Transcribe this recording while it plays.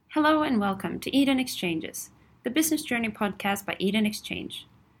Hello and welcome to Eden Exchanges, the business journey podcast by Eden Exchange.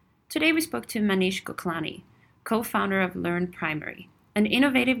 Today we spoke to Manish Goklani, co-founder of Learn Primary, an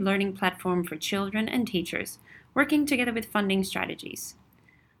innovative learning platform for children and teachers working together with funding strategies.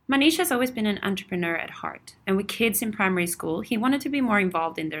 Manish has always been an entrepreneur at heart, and with kids in primary school, he wanted to be more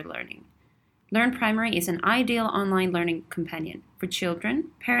involved in their learning. Learn Primary is an ideal online learning companion for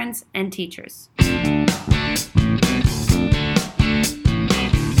children, parents, and teachers.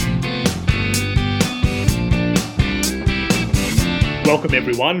 Welcome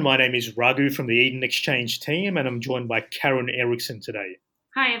everyone. My name is Raghu from the Eden Exchange team and I'm joined by Karen Erickson today.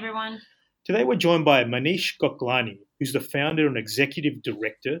 Hi everyone. Today we're joined by Manish Goklani, who's the founder and executive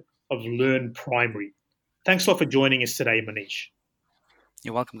director of Learn Primary. Thanks a lot for joining us today, Manish.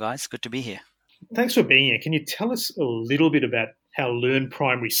 You're welcome, guys. Good to be here. Thanks for being here. Can you tell us a little bit about how Learn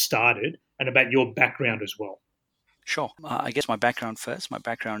Primary started and about your background as well? Sure. I guess my background first. My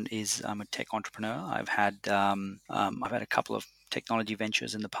background is I'm a tech entrepreneur. I've had a couple of technology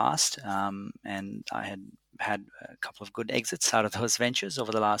ventures in the past, and I had a couple of good exits out of those ventures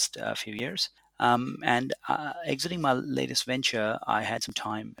over the last few years. And exiting my latest venture, I had some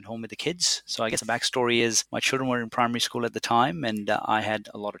time at home with the kids. So I guess the backstory is my children were in primary school at the time, and I had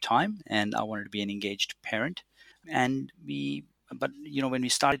a lot of time, and I wanted to be an engaged parent. But when we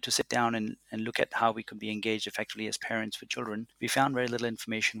started to sit down and look at how we could be engaged effectively as parents with children, we found very little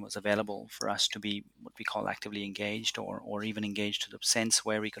information was available for us to be what we call actively engaged or even engaged to the sense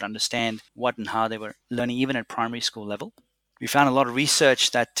where we could understand what and how they were learning even at primary school level. We found a lot of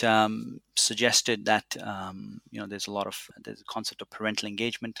research that suggested that there's a concept of parental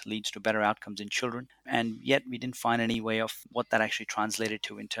engagement leads to better outcomes in children, and yet we didn't find any way of what that actually translated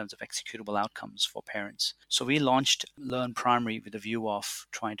to in terms of executable outcomes for parents. So we launched Learn Primary with a view of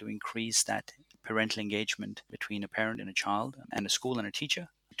trying to increase that parental engagement between a parent and a child, and a school and a teacher,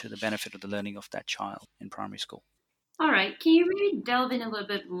 to the benefit of the learning of that child in primary school. All right, can you maybe delve in a little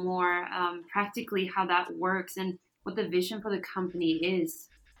bit more practically how that works and what the vision for the company is?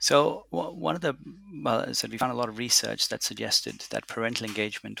 So as I said, we found a lot of research that suggested that parental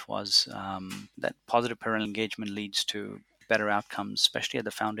engagement was that positive parental engagement leads to better outcomes, especially at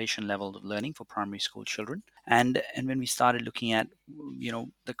the foundation level of learning for primary school children. And when we started looking at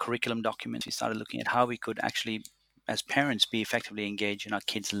the curriculum documents, we started looking at how we could actually, as parents, be effectively engaged in our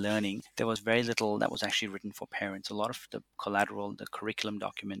kids' learning. There was very little that was actually written for parents. A lot of the collateral, the curriculum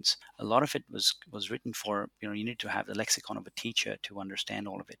documents, a lot of it was written for, you need to have the lexicon of a teacher to understand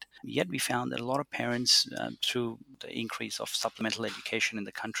all of it. Yet we found that a lot of parents, through the increase of supplemental education in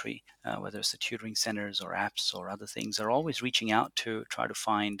the country, whether it's the tutoring centers or apps or other things, are always reaching out to try to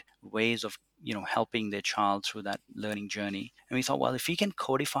find ways of helping their child through that learning journey. And we thought, well, if we can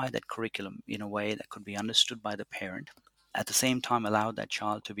codify that curriculum in a way that could be understood by the parent, at the same time allow that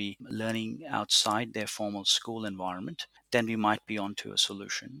child to be learning outside their formal school environment, then we might be onto a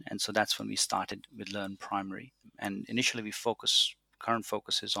solution. And so that's when we started with Learn Primary. And initially current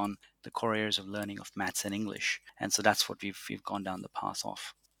focus is on the core areas of learning of maths and English. And so that's what we've gone down the path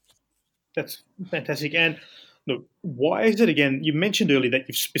of. That's fantastic. And look, why is it again? You mentioned earlier that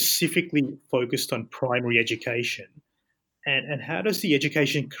you've specifically focused on primary education. And how does the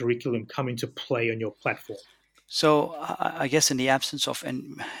education curriculum come into play on your platform? So I guess in the absence of,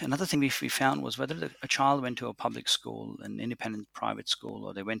 and another thing we found was whether a child went to a public school, an independent private school,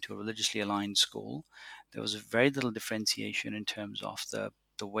 or they went to a religiously aligned school, there was very little differentiation in terms of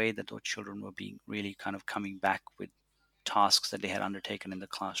the way that those children were being really kind of coming back with tasks that they had undertaken in the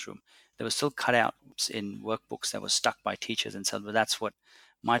classroom. There were still cutouts in workbooks that were stuck by teachers and said, well, that's what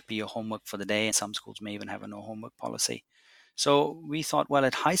might be your homework for the day. And some schools may even have a no homework policy. So we thought, well,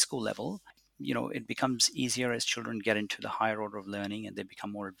 at high school level, it becomes easier as children get into the higher order of learning and they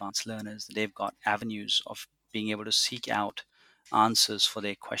become more advanced learners. They've got avenues of being able to seek out answers for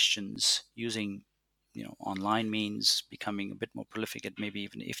their questions using online means, becoming a bit more prolific at maybe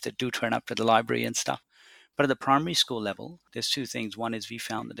even if they do turn up to the library and stuff. But at the primary school level, there's two things. One is we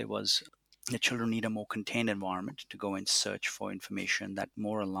found that the children need a more contained environment to go and search for information that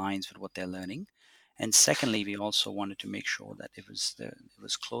more aligns with what they're learning. And secondly, we also wanted to make sure that it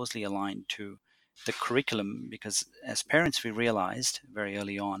was closely aligned to the curriculum, because as parents, we realized very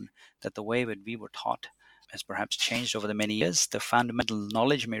early on that the way that we were taught has perhaps changed over the many years. The fundamental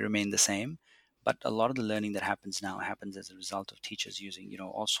knowledge may remain the same, but a lot of the learning that happens now happens as a result of teachers using,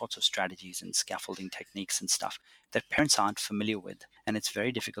 all sorts of strategies and scaffolding techniques and stuff that parents aren't familiar with. And it's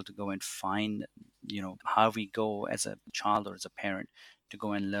very difficult to go and find, how we go as a child or as a parent to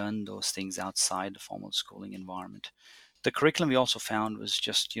go and learn those things outside the formal schooling environment. The curriculum we also found was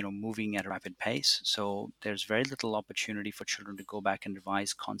just moving at a rapid pace, so there's very little opportunity for children to go back and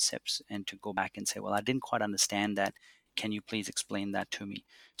revise concepts and to go back and say, well, I didn't quite understand that, can you please explain that to me?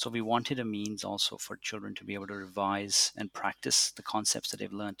 So we wanted a means also for children to be able to revise and practice the concepts that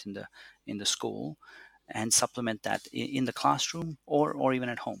they've learned in the school, and supplement that in the classroom or even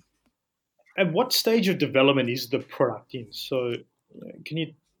at home. And what stage of development is the product in? So, can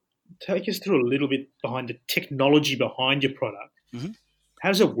you take us through a little bit behind the technology behind your product? Mhm. How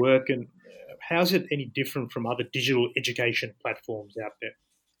does it work, and how is it any different from other digital education platforms out there?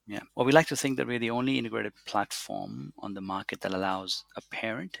 Yeah. Well, we like to think that we're the only integrated platform on the market that allows a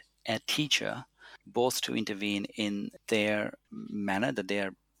parent and a teacher both to intervene in their manner that they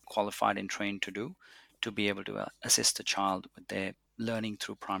are qualified and trained to do, to be able to assist the child with their learning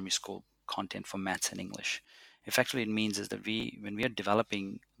through primary school content for maths and English. Effectively, it means is that when we are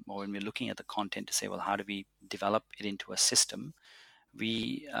developing, or when we're looking at the content to say, well, how do we develop it into a system?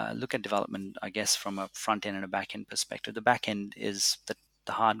 We look at development, I guess, from a front end and a back end perspective. The back end is the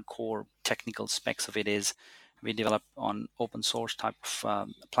hardcore technical specs of it is we develop on open source type of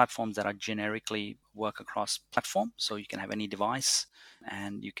platforms that are generically work across platform. So you can have any device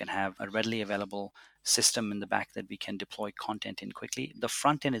and you can have a readily available system in the back that we can deploy content in quickly. The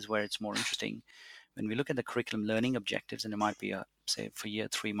front end is where it's more interesting. When we look at the curriculum learning objectives, and it might be say for year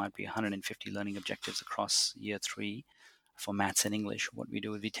three might be 150 learning objectives across year three for maths and English. What we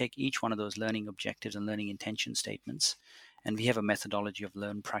do is we take each one of those learning objectives and learning intention statements, and we have a methodology of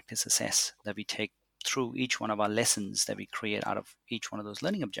learn, practice, assess that we take through each one of our lessons that we create out of each one of those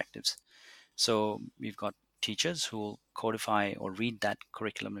learning objectives. So we've got teachers who will codify or read that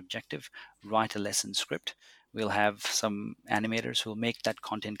curriculum objective, write a lesson script. We'll have some animators who will make that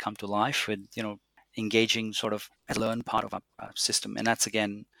content come to life with, engaging sort of as a learn part of our system. And that's,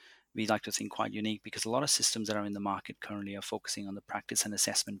 again, we like to think quite unique, because a lot of systems that are in the market currently are focusing on the practice and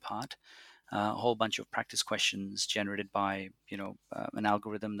assessment part. A whole bunch of practice questions generated by an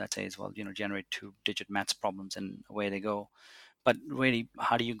algorithm that says, well, generate 2-digit maths problems, and away they go. But really,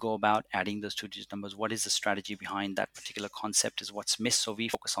 how do you go about adding those 2-digit numbers? What is the strategy behind that particular concept is what's missed. So we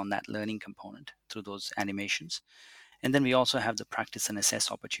focus on that learning component through those animations. And then we also have the practice and assess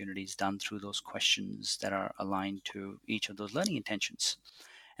opportunities done through those questions that are aligned to each of those learning intentions.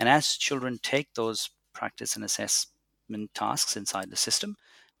 And as children take those practice and assessment tasks inside the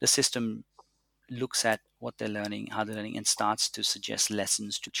system looks at what they're learning, how they're learning, and starts to suggest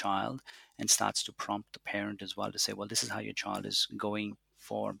lessons to child, and starts to prompt the parent as well to say, well, this is how your child is going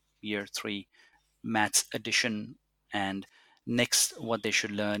for year three maths addition, and next what they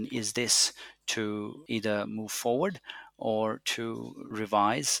should learn is this, to either move forward or to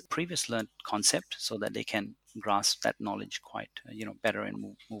revise previous learned concept so that they can grasp that knowledge quite better and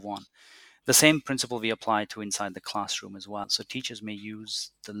move on. The same principle we apply to inside the classroom as well. So teachers may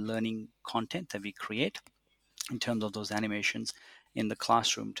use the learning content that we create in terms of those animations in the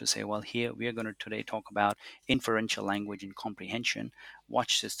classroom to say, well, here we are going to today talk about inferential language and comprehension.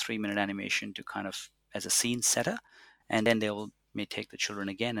 Watch this 3-minute animation to kind of as a scene setter, and then may take the children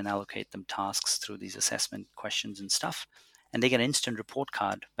again and allocate them tasks through these assessment questions and stuff, and they get an instant report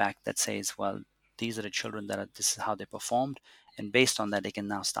card back that says, well, these are the children this is how they performed, and based on that they can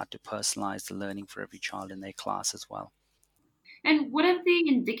now start to personalize the learning for every child in their class as well. And what have the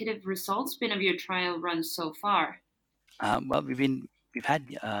indicative results been of your trial run so far? Well, we've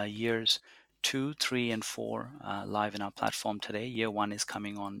had years 2, 3, and 4 live in our platform today. Year 1 is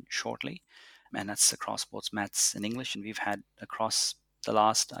coming on shortly, and that's across both maths and English. And we've had across the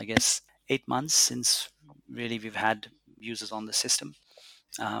last, I guess, 8 months since really we've had users on the system.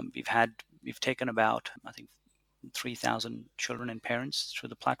 We've taken about, I think, 3,000 children and parents through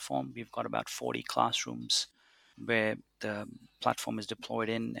the platform. We've got about 40 classrooms where the platform is deployed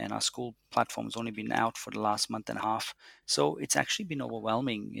in, and our school platform has only been out for the last month and a half. So it's actually been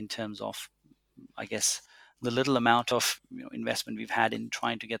overwhelming in terms of, I guess, the little amount of investment we've had in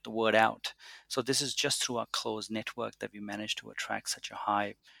trying to get the word out. So this is just through our closed network that we managed to attract such a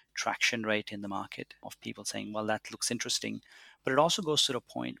high traction rate in the market of people saying, well, that looks interesting. But it also goes to the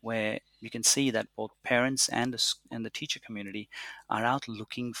point where you can see that both parents and the teacher community are out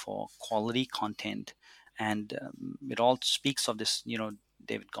looking for quality content, and it all speaks of this,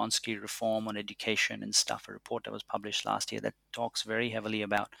 David Gonski reform on education and stuff, a report that was published last year that talks very heavily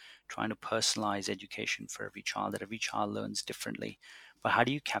about trying to personalize education for every child, that every child learns differently. But how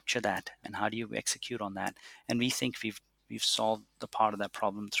do you capture that, and how do you execute on that? And we think we've solved the part of that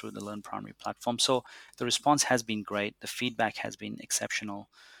problem through the Learn Primary platform. So the response has been great. The feedback has been exceptional.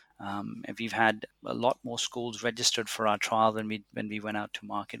 And we've had a lot more schools registered for our trial than when we went out to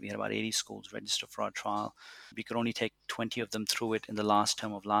market. We had about 80 schools registered for our trial. We could only take 20 of them through it in the last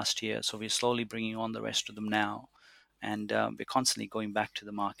term of last year. So we're slowly bringing on the rest of them now. And we're constantly going back to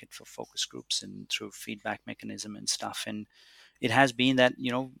the market for focus groups and through feedback mechanism and stuff. And it has been that,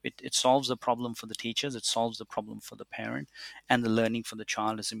 it solves the problem for the teachers, it solves the problem for the parent, and the learning for the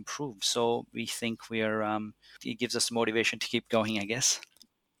child is improved. So we think it gives us motivation to keep going, I guess.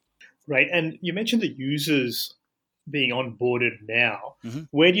 Right. And you mentioned the users being onboarded now. Mhm.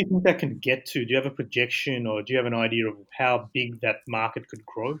 Where do you think that can get to? Do you have a projection or do you have an idea of how big that market could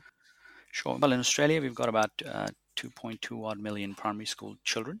grow? Sure. Well, in Australia, we've got about 2.2 odd million primary school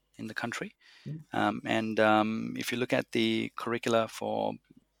children in the country. And if you look at the curricula for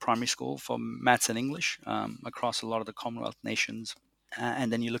primary school for maths and English across a lot of the Commonwealth nations,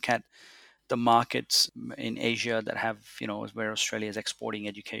 and then you look at the markets in Asia that have, where Australia is exporting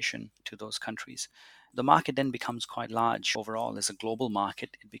education to those countries, the market then becomes quite large overall. As a global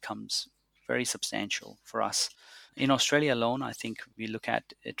market, it becomes very substantial for us. In Australia alone, I think we look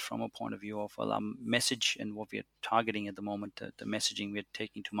at it from a point of view of, well, our message and what we're targeting at the moment, the messaging we're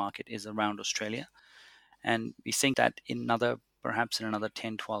taking to market is around Australia. And we think that perhaps in another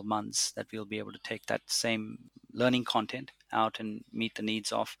 10, 12 months, that we'll be able to take that same learning content out and meet the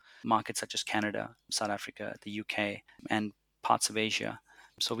needs of markets such as Canada, South Africa, the UK, and parts of Asia.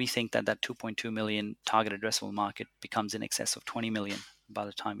 So we think that 2.2 million target addressable market becomes in excess of 20 million by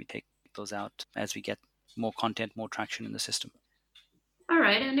the time we take those out as we get more content, more traction in the system. All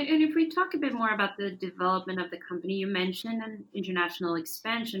right, and if we talk a bit more about the development of the company, you mentioned an international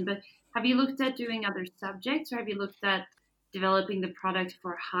expansion, but have you looked at doing other subjects, or have you looked at developing the product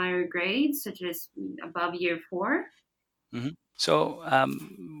for higher grades, such as above year 4? So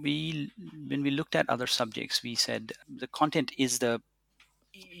when we looked at other subjects, we said the content is the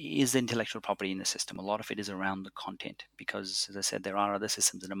intellectual property in the system. A lot of it is around the content because, as I said, there are other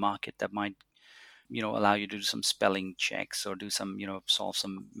systems in the market that might, allow you to do some spelling checks or do some, solve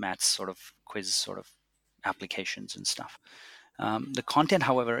some maths sort of quiz sort of applications and stuff. The content,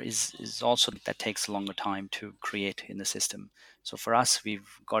 however, is also that takes a longer time to create in the system. So for us,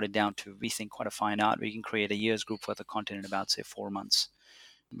 we've got it down to, we think, quite a fine art. We can create a year's group worth of content in about, say, 4 months,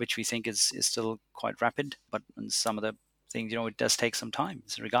 which we think is still quite rapid. But in some of the things, it does take some time.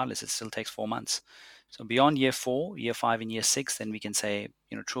 So regardless, it still takes 4 months. So beyond year 4, year 5, and year 6, then we can say,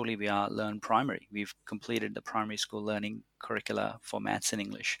 truly we are Learn Primary. We've completed the primary school learning curricula for maths and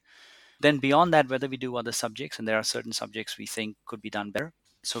English. Then beyond that, whether we do other subjects, and there are certain subjects we think could be done better.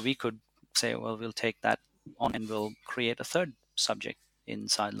 So we could say, well, we'll take that on and we'll create a third subject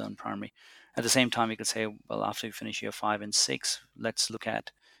inside Learn Primary. At the same time, we could say, well, after we finish year 5 and 6, let's look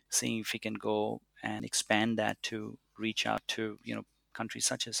at seeing if we can go and expand that to reach out to, countries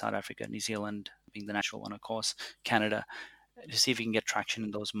such as South Africa, New Zealand, being the natural one, of course, Canada, to see if we can get traction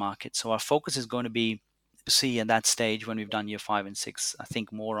in those markets. So our focus is going to be to see at that stage when we've done year 5 and 6, I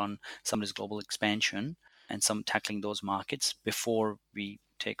think more on some of this global expansion and some tackling those markets before we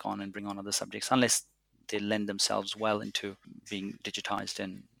take on and bring on other subjects, unless they lend themselves well into being digitized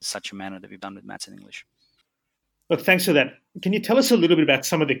in such a manner that we've done with maths and English. Look, thanks for that. Can you tell us a little bit about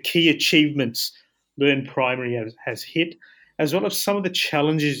some of the key achievements Learn Primary has hit, as well as some of the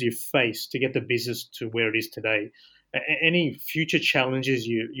challenges you faced to get the business to where it is today? Any future challenges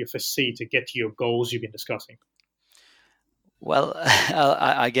you foresee to get to your goals you've been discussing? Well,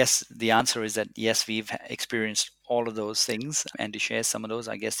 I guess the answer is that yes, we've experienced all of those things. And to share some of those,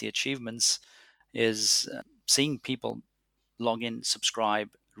 I guess the achievements is seeing people log in, subscribe,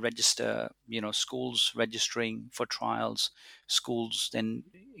 register, schools registering for trials, schools then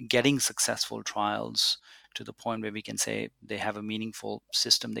getting successful trials to the point where we can say they have a meaningful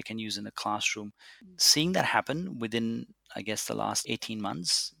system they can use in the classroom. Seeing that happen within, I guess, the last 18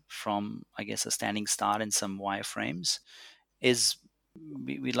 months from, I guess, a standing start in some wireframes is,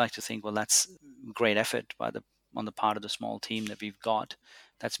 we'd like to think, well, that's great effort on the part of the small team that we've got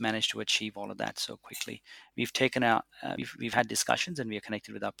that's managed to achieve all of that so quickly. We've taken out, we've had discussions, and we are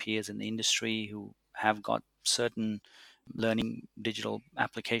connected with our peers in the industry who have got certain learning digital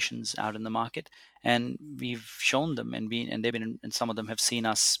applications out in the market, and we've shown them, and they've been, and some of them have seen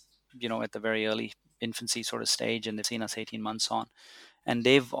us, at the very early infancy sort of stage, and they've seen us 18 months on. And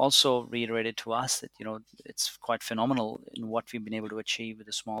they've also reiterated to us that, it's quite phenomenal in what we've been able to achieve with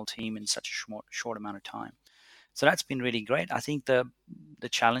a small team in such a short amount of time. So that's been really great. I think the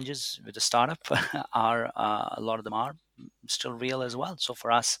challenges with the startup are, a lot of them are still real as well. So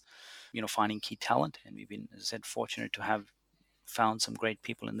for us, finding key talent, and we've been, as I said, fortunate to have found some great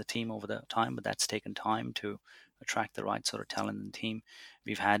people in the team over the time, but that's taken time to attract the right sort of talent in the team.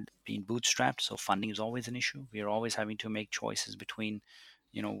 We've had been bootstrapped, so funding is always an issue. We are always having to make choices between,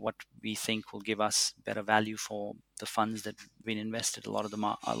 what we think will give us better value for the funds that have been invested. A lot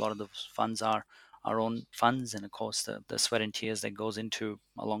of those funds are our own funds, and of course the sweat and tears that goes into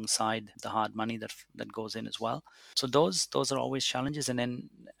alongside the hard money that goes in as well. So those are always challenges, and then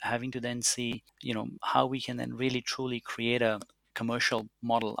having to then see how we can then really truly create a commercial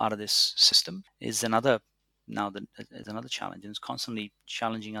model out of this system is another now that is another challenge, and it's constantly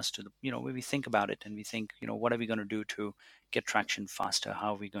challenging us to the where we think about it and we think what are we going to do to get traction faster,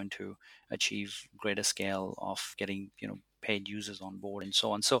 how are we going to achieve greater scale of getting paid users on board and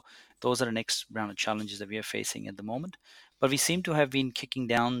so on. So those are the next round of challenges that we are facing at the moment, but we seem to have been kicking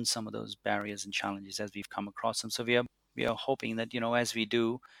down some of those barriers and challenges as we've come across them. So we are hoping that as we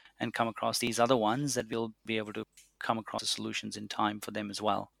do and come across these other ones, that we'll be able to come across the solutions in time for them as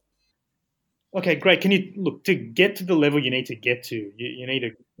well. Okay, great. Can you look to get to the level you need to get to? You need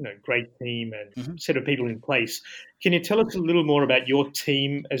a great team and set of people in place. Can you tell us a little more about your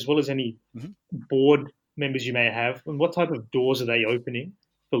team as well as any board members you may have, and what type of doors are they opening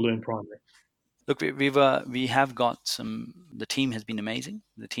for Learn Primary? Look, we have got some. The team has been amazing.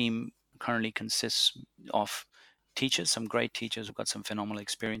 The team currently consists of teachers, some great teachers who've got some phenomenal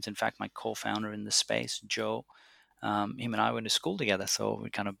experience. In fact, my co-founder in the space, Joe, him and I went to school together, so we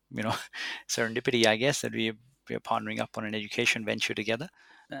kind of serendipity, I guess, that we are partnering up on an education venture together.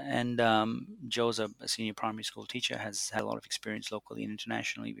 And Joe's a senior primary school teacher, has had a lot of experience locally and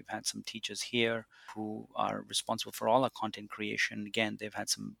internationally. We've had some teachers here who are responsible for all our content creation. Again, they've had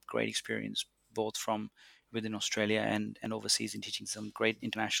some great experience both from within Australia and overseas in teaching some great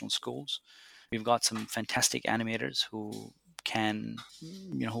international schools. We've got some fantastic animators who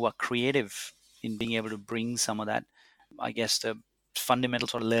who are creative in being able to bring some of that, I guess, the fundamental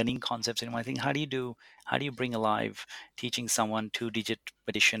sort of learning concepts. I think how do you bring alive teaching someone 2-digit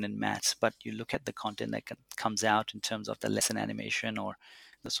addition in maths, but you look at the content that comes out in terms of the lesson animation or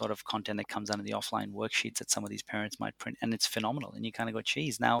the sort of content that comes out of the offline worksheets that some of these parents might print, and it's phenomenal. And you kind of go,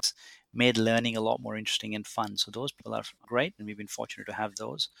 geez, now it's made learning a lot more interesting and fun. So those people are great, and we've been fortunate to have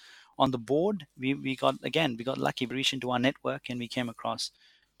those. On the board, we got lucky. We reached into our network and we came across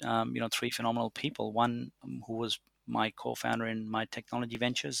 3 phenomenal people. One who was my co-founder in my technology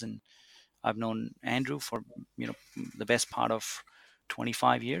ventures, and I've known Andrew for the best part of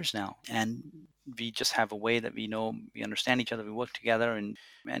 25 years now, and we just have a way that we understand each other, we work together,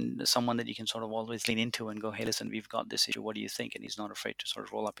 and someone that you can sort of always lean into and go, hey, listen, we've got this issue, what do you think? And he's not afraid to sort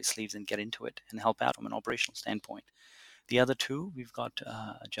of roll up his sleeves and get into it and help out from an operational standpoint. The other 2, we've got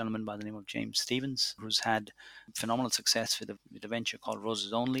a gentleman by the name of James Stevens, who's had phenomenal success with a venture called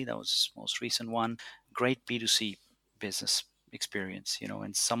Roses Only. That was his most recent one. Great B2C business experience,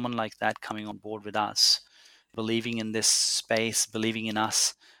 and someone like that coming on board with us, believing in this space, believing in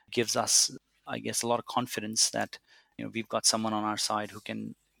us, gives us, I guess, a lot of confidence that we've got someone on our side who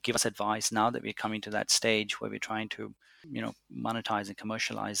can give us advice now that we're coming to that stage where we're trying to monetize and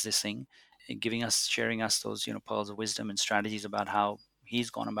commercialize this thing, and sharing us those pearls of wisdom and strategies about how he's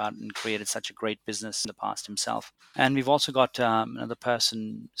gone about and created such a great business in the past himself. And we've also got another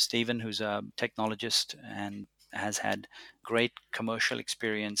person, Stephen, who's a technologist and has had great commercial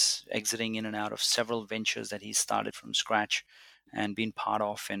experience exiting in and out of several ventures that he started from scratch and been part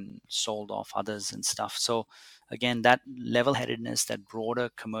of and sold off others and stuff. So again, that level-headedness, that broader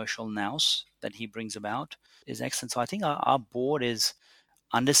commercial nous that he brings about is excellent. So I think our board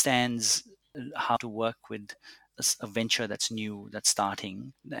understands how to work with a venture that's new, that's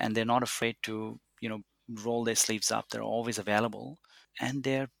starting, and they're not afraid to roll their sleeves up. They're always available, and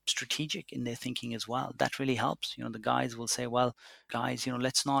they're strategic in their thinking as well. That really helps. The guys will say, well, guys,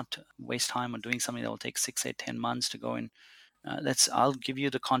 let's not waste time on doing something that will take 6, 8, 10 months to go in. I'll give you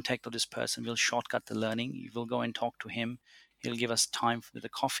the contact of this person. We'll shortcut the learning. You will go and talk to him. He'll give us time for the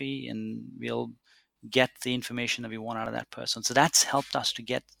coffee, and we'll get the information that we want out of that person. So that's helped us to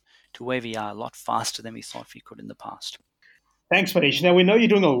get to where we are a lot faster than we thought we could in the past. Thanks, Manish. Now, we know you're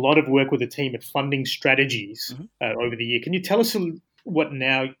doing a lot of work with the team at Funding Strategies over the year. Can you tell us what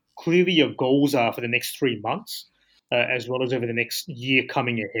now clearly your goals are for the next 3 months, as well as over the next year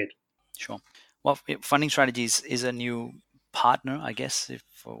coming ahead? Sure. Well, Funding Strategies is a new partner, I guess, if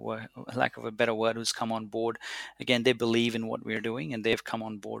for lack of a better word, who's come on board. Again, they believe in what we're doing, and they've come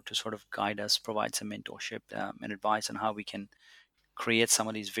on board to sort of guide us, provide some mentorship and advice on how we can create some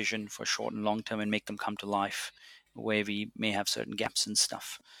of these vision for short and long term and make them come to life where we may have certain gaps and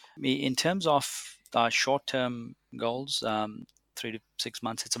stuff. In terms of our short term goals, 3 to 6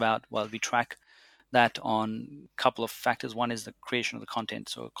 months, it's about, we track that on a couple of factors. One is the creation of the content.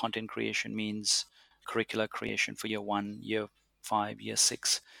 So content creation means curricular creation for year 1, year 5, year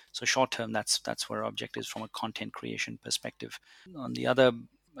 6. So short term, that's where our objective is from a content creation perspective. On the other,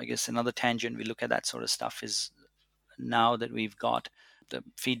 I guess another tangent we look at that sort of stuff is, now that we've got the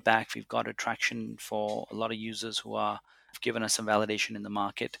feedback, we've got attraction for a lot of users who have given us some validation in the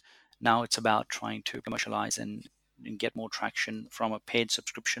market. Now it's about trying to commercialize and get more traction from a paid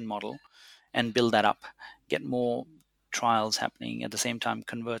subscription model and build that up, get more trials happening, at the same time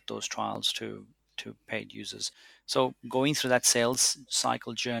convert those trials to paid users. So going through that sales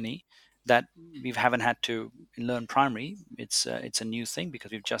cycle journey that we haven't had to learn primary, it's a new thing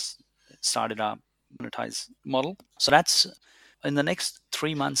because we've just started our monetize model. So that's in the next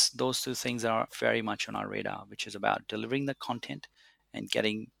 3 months, those two things are very much on our radar, which is about delivering the content and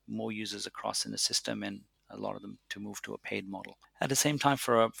getting more users across in the system, and a lot of them to move to a paid model. At the same time,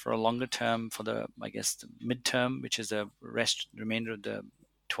 for a longer term, for the midterm, which is the remainder of the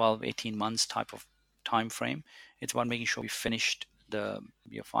 12, 18 months type of time frame, it's about making sure we finished the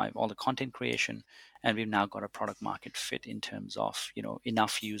year 5, all the content creation, and we've now got a product market fit in terms of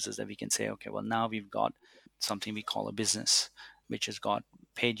enough users that we can say, okay, well, now we've got something we call a business, which has got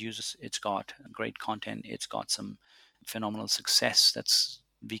paid users, it's got great content, it's got some phenomenal success that's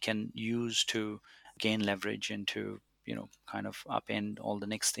we can use to gain leverage and to kind of upend all the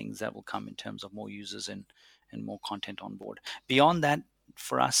next things that will come in terms of more users and more content on board. Beyond that,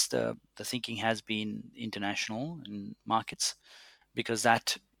 for us, the thinking has been international and markets, because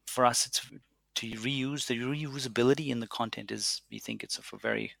that for us, it's to reuse. The reusability in the content is, we think it's of a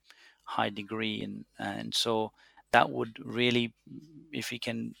very high degree, and so that would really, if we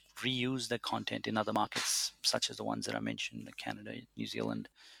can reuse the content in other markets such as the ones that I mentioned, Canada, New Zealand,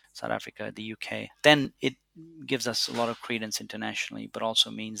 South Africa, the UK, then it gives us a lot of credence internationally, but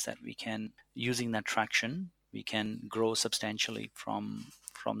also means that we can, using that traction, we can grow substantially from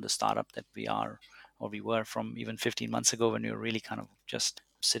the startup that we are, or we were from even 15 months ago, when we were really kind of just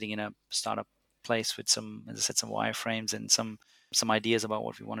sitting in a startup place with some, as I said, some wireframes and some ideas about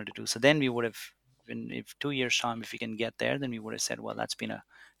what we wanted to do. So then we would have, if 2 years time, if we can get there, then we would have said, well, it's been a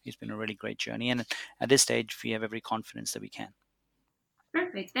really great journey. And at this stage, we have every confidence that we can.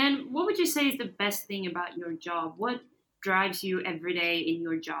 Perfect. And what would you say is the best thing about your job? What drives you every day in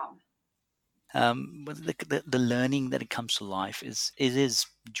your job? But the learning that it comes to life is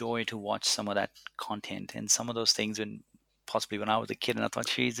joy to watch some of that content and some of those things when I was a kid and I thought,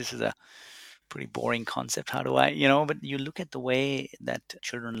 geez, this is a pretty boring concept. How do I, but you look at the way that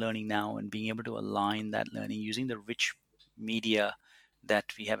children are learning now and being able to align that learning using the rich media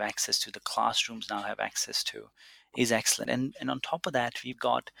that we have access to, the classrooms now have access to, is excellent. And on top of that, we've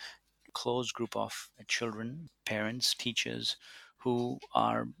got a closed group of children, parents, teachers who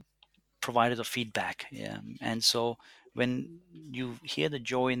are providers of feedback. And so when you hear the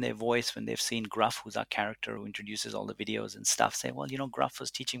joy in their voice when they've seen Gruff, who's our character who introduces all the videos and stuff, say, well, Gruff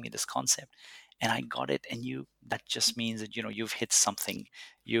was teaching me this concept and I got it. And that just means that, you've hit something.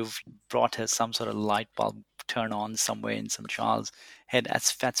 You've brought her some sort of light bulb turn on somewhere in some child's head.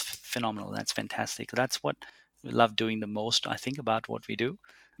 That's phenomenal. That's fantastic. That's what we love doing the most, I think, about what we do.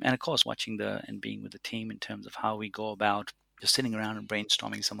 And of course, watching and being with the team in terms of how we go about just sitting around and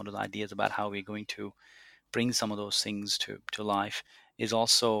brainstorming some of those ideas about how we're going to bring some of those things to life is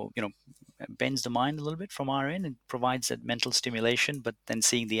also, bends the mind a little bit from our end and provides that mental stimulation, but then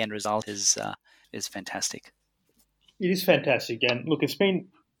seeing the end result is fantastic. It is fantastic. And look, it's been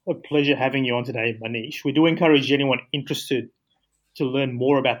a pleasure having you on today, Manish. We do encourage anyone interested to learn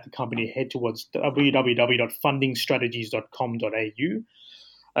more about the company, head towards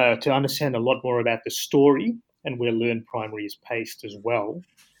www.fundingstrategies.com.au to understand a lot more about the story and where Learn Primary is based as well.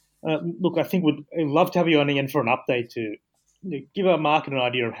 Look, I think we'd love to have you on again for an update to give our market an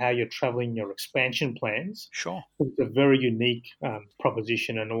idea of how you're traveling your expansion plans. Sure. It's a very unique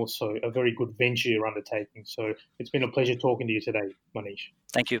proposition and also a very good venture you're undertaking. So it's been a pleasure talking to you today, Manish.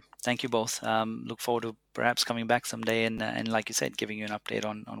 Thank you. Thank you both. Look forward to perhaps coming back someday and like you said, giving you an update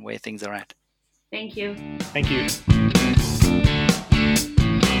on where things are at. Thank you. Thank you.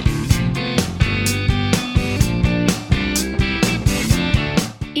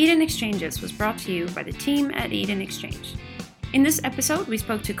 Eden Exchanges was brought to you by the team at Eden Exchange. In this episode, we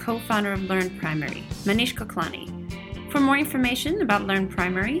spoke to co-founder of Learn Primary, Manish Koklani. For more information about Learn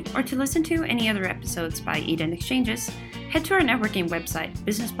Primary or to listen to any other episodes by Eden Exchanges, head to our networking website,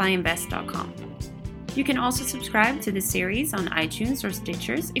 businessbyinvest.com. You can also subscribe to this series on iTunes or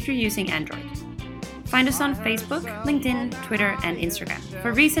Stitchers if you're using Android. Find us on Facebook, LinkedIn, Twitter, and Instagram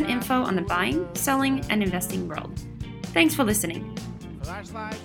for recent info on the buying, selling, and investing world. Thanks for listening.